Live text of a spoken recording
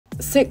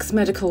6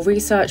 medical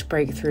research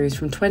breakthroughs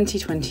from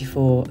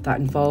 2024 that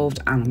involved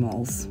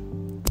animals.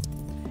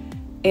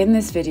 In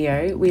this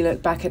video, we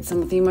look back at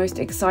some of the most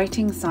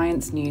exciting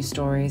science news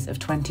stories of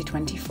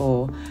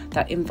 2024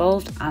 that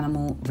involved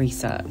animal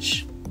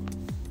research.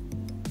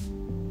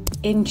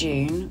 In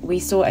June, we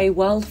saw a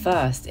world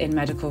first in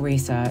medical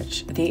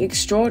research, the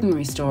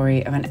extraordinary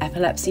story of an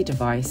epilepsy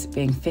device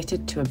being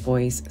fitted to a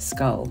boy's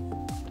skull.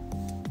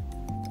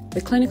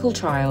 The clinical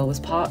trial was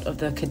part of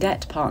the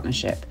CADET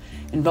partnership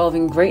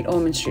involving Great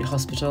Ormond Street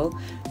Hospital,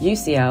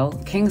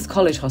 UCL, King's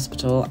College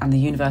Hospital and the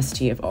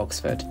University of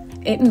Oxford.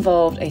 It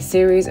involved a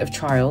series of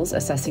trials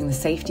assessing the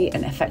safety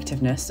and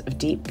effectiveness of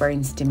deep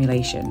brain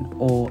stimulation,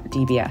 or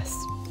DBS.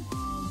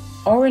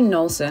 Oren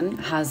Nolson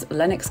has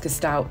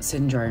Lennox-Gastaut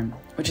syndrome,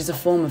 which is a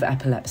form of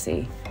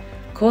epilepsy,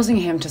 causing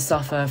him to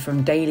suffer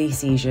from daily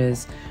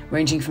seizures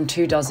ranging from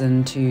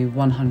 24 to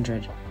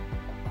 100.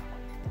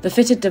 The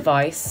fitted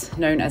device,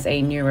 known as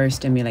a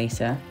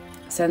neurostimulator,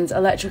 sends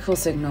electrical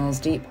signals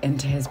deep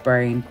into his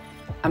brain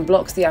and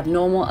blocks the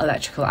abnormal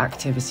electrical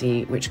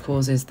activity which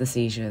causes the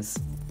seizures.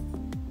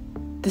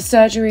 The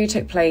surgery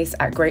took place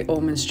at Great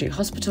Ormond Street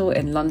Hospital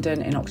in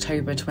London in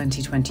October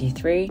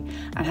 2023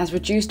 and has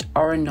reduced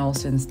Oren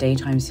Nolson's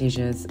daytime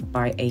seizures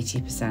by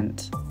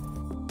 80%.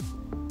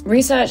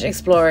 Research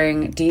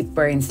exploring deep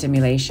brain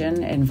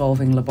stimulation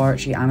involving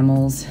laboratory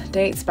animals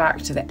dates back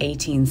to the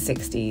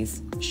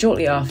 1860s.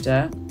 Shortly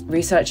after,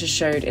 researchers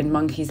showed in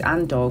monkeys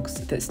and dogs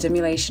that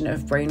stimulation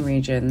of brain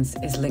regions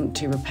is linked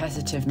to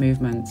repetitive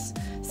movements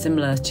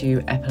similar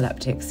to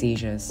epileptic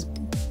seizures.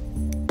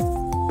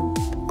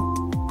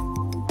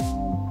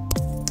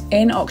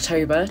 In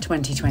October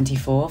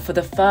 2024, for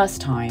the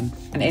first time,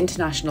 an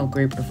international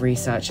group of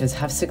researchers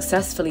have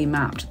successfully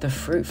mapped the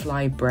fruit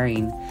fly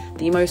brain,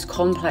 the most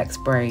complex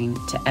brain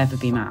to ever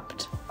be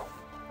mapped.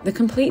 The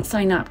complete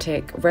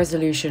synaptic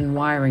resolution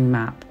wiring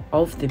map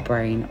of the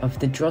brain of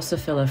the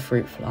Drosophila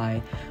fruit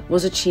fly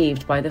was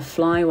achieved by the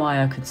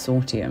Flywire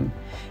Consortium,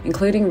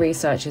 including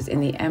researchers in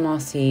the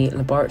MRC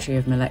Laboratory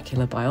of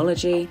Molecular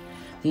Biology,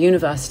 the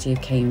University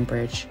of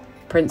Cambridge,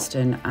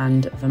 Princeton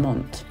and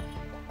Vermont.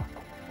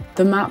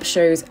 The map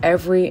shows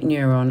every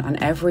neuron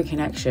and every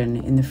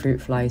connection in the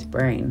fruit fly's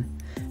brain,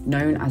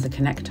 known as a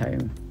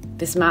connectome.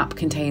 This map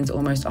contains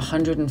almost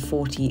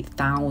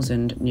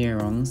 140,000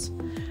 neurons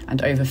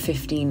and over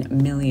 15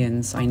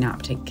 million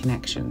synaptic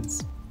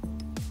connections.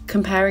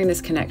 Comparing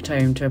this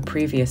connectome to a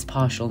previous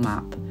partial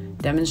map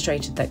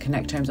demonstrated that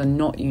connectomes are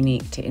not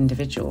unique to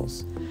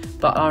individuals,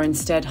 but are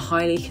instead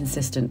highly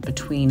consistent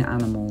between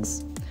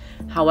animals.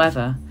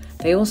 However,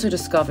 they also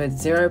discovered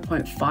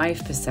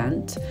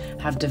 0.5%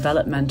 have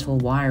developmental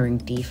wiring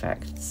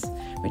defects,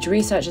 which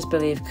researchers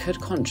believe could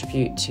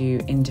contribute to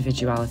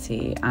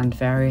individuality and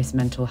various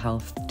mental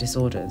health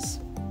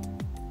disorders.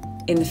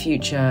 In the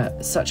future,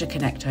 such a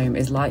connectome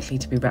is likely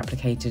to be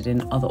replicated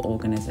in other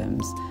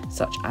organisms,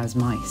 such as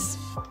mice.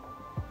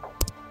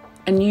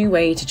 A new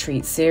way to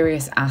treat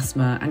serious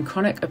asthma and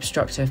chronic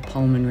obstructive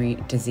pulmonary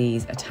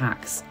disease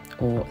attacks,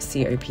 or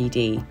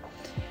COPD,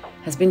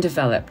 has been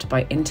developed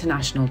by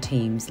international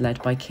teams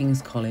led by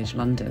King's College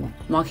London,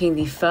 marking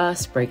the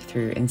first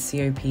breakthrough in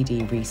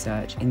COPD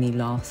research in the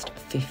last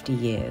 50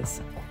 years.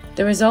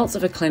 The results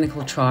of a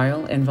clinical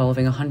trial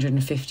involving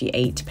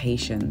 158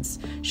 patients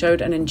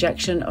showed an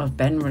injection of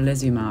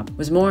benralizumab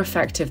was more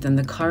effective than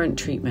the current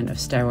treatment of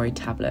steroid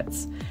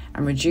tablets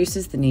and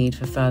reduces the need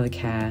for further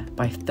care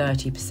by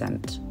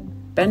 30%.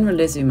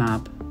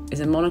 Benralizumab is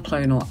a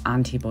monoclonal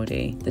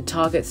antibody that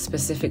targets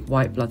specific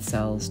white blood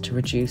cells to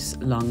reduce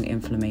lung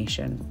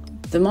inflammation.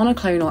 The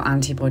monoclonal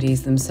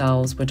antibodies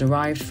themselves were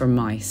derived from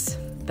mice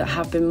that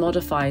have been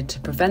modified to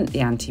prevent the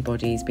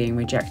antibodies being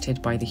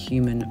rejected by the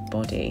human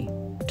body.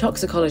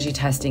 Toxicology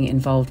testing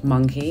involved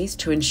monkeys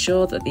to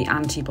ensure that the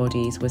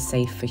antibodies were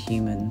safe for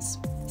humans.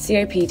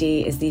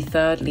 COPD is the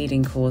third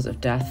leading cause of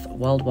death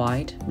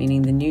worldwide,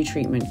 meaning the new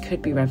treatment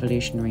could be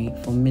revolutionary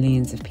for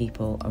millions of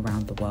people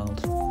around the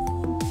world.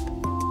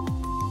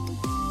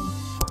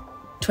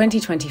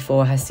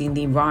 2024 has seen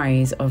the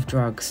rise of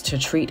drugs to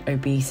treat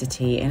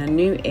obesity in a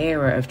new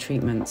era of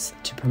treatments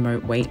to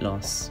promote weight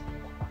loss.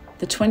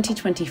 The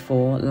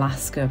 2024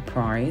 Lasker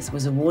Prize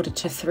was awarded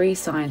to 3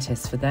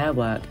 scientists for their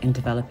work in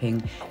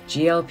developing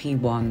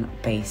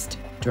GLP-1-based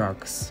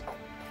drugs.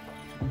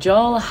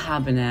 Joel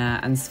Habener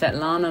and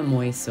Svetlana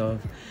Moisov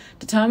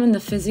determined the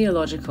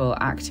physiological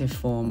active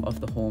form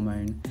of the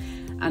hormone,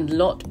 and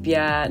Lot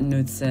Pierre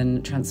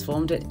Knudsen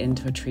transformed it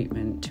into a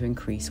treatment to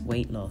increase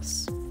weight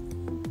loss.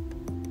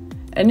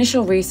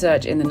 Initial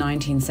research in the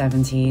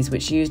 1970s,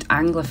 which used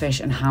anglerfish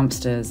and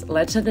hamsters,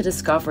 led to the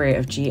discovery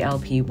of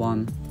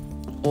GLP-1,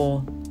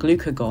 or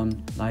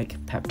glucagon-like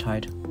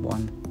peptide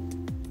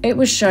 1. It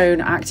was shown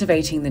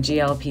activating the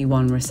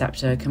GLP-1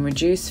 receptor can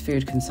reduce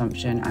food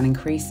consumption and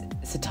increase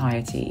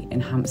satiety in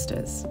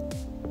hamsters.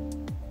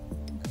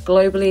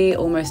 Globally,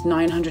 almost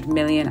 900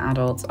 million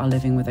adults are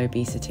living with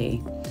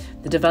obesity.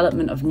 The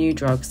development of new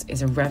drugs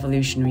is a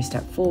revolutionary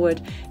step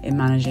forward in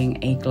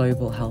managing a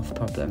global health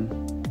problem.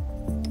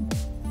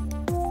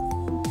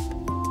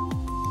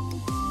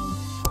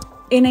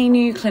 In a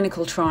new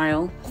clinical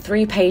trial,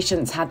 3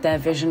 patients had their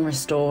vision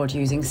restored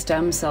using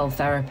stem cell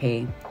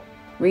therapy.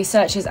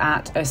 Researchers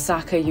at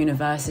Osaka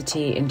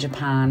University in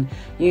Japan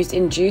used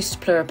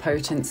induced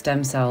pluripotent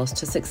stem cells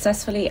to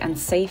successfully and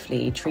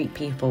safely treat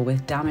people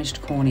with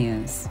damaged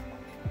corneas.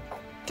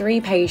 3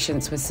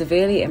 patients with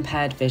severely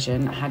impaired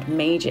vision had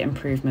major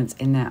improvements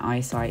in their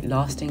eyesight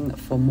lasting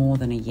for more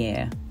than a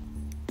year.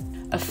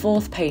 A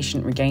 4th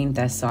patient regained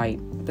their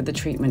sight, but the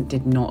treatment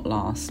did not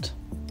last.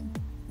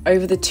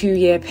 Over the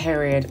 2-year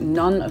period,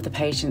 none of the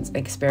patients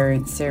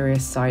experienced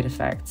serious side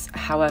effects.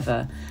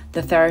 However,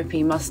 the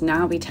therapy must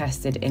now be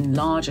tested in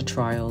larger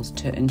trials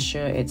to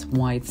ensure its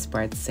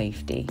widespread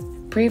safety.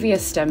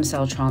 Previous stem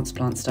cell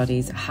transplant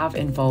studies have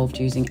involved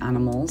using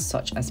animals,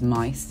 such as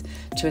mice,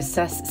 to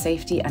assess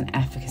safety and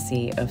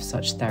efficacy of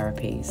such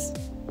therapies.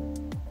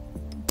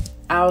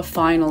 Our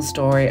final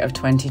story of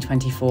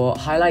 2024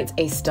 highlights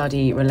a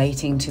study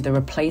relating to the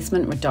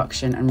replacement,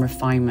 reduction and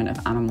refinement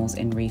of animals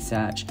in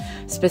research,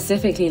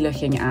 specifically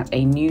looking at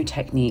a new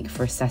technique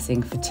for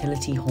assessing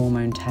fertility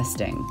hormone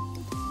testing.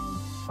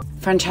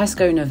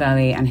 Francesco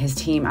Novelli and his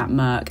team at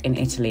Merck in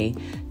Italy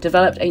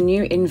developed a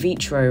new in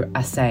vitro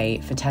assay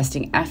for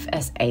testing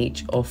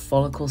FSH, or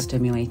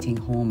follicle-stimulating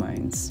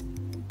hormones.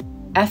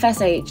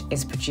 FSH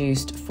is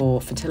produced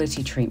for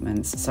fertility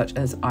treatments such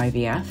as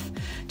IVF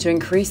to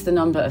increase the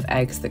number of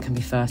eggs that can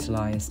be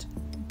fertilized.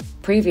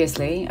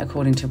 Previously,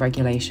 according to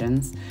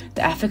regulations,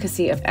 the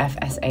efficacy of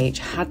FSH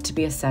had to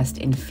be assessed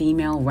in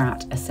female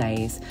rat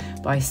assays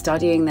by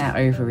studying their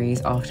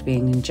ovaries after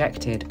being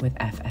injected with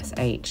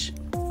FSH.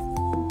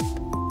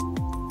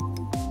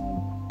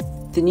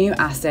 The new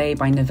assay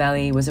by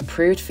Novelli was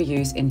approved for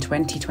use in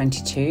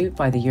 2022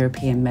 by the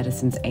European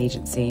Medicines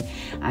Agency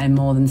and in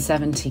more than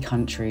 70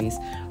 countries,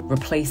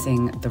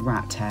 replacing the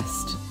rat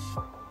test.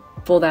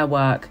 For their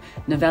work,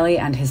 Novelli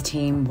and his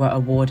team were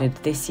awarded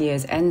this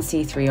year's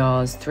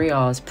NC3R's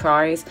 3Rs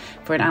prize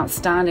for an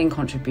outstanding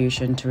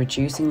contribution to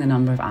reducing the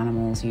number of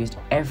animals used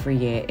every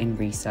year in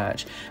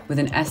research, with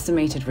an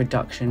estimated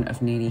reduction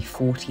of nearly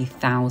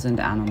 40,000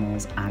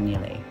 animals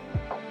annually.